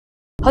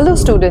Hello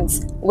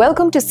students,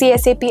 welcome to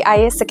CSAP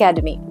IAS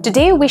Academy.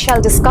 Today we shall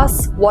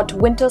discuss what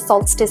Winter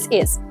Solstice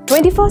is.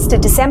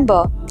 21st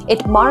December,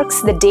 it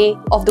marks the day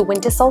of the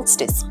Winter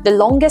Solstice, the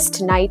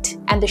longest night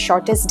and the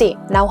shortest day.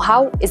 Now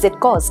how is it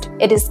caused?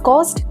 It is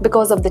caused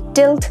because of the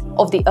tilt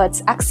of the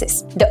Earth's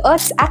axis. The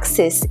Earth's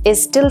axis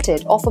is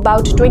tilted of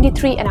about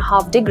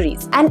 23.5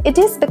 degrees, and it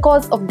is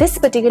because of this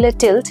particular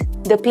tilt,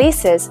 the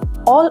places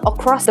all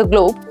across the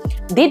globe,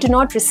 they do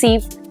not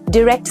receive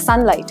direct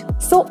sunlight.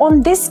 So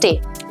on this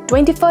day,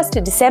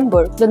 21st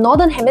December, the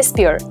northern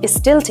hemisphere is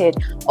tilted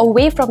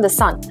away from the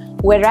sun,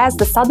 whereas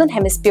the southern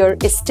hemisphere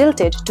is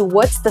tilted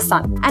towards the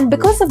sun. And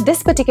because of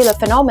this particular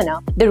phenomena,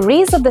 the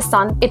rays of the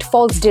sun, it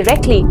falls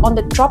directly on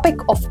the Tropic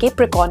of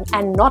Capricorn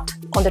and not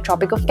on the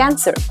Tropic of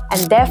Cancer,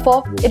 and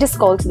therefore it is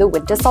called the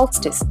Winter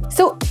Solstice.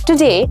 So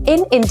today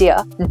in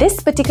India, this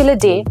particular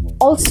day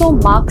also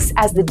marks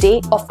as the day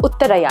of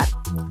Uttarayan,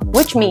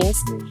 which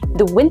means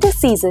the winter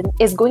season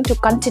is going to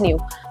continue,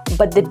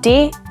 but the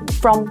day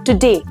from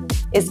today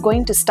is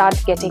going to start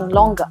getting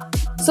longer.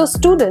 So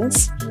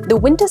students, the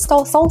winter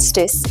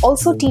solstice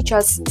also teaches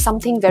us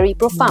something very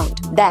profound,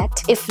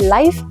 that if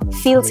life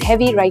feels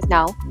heavy right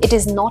now, it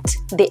is not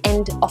the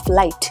end of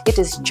light, it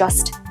is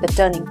just the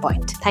turning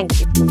point.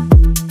 Thank you.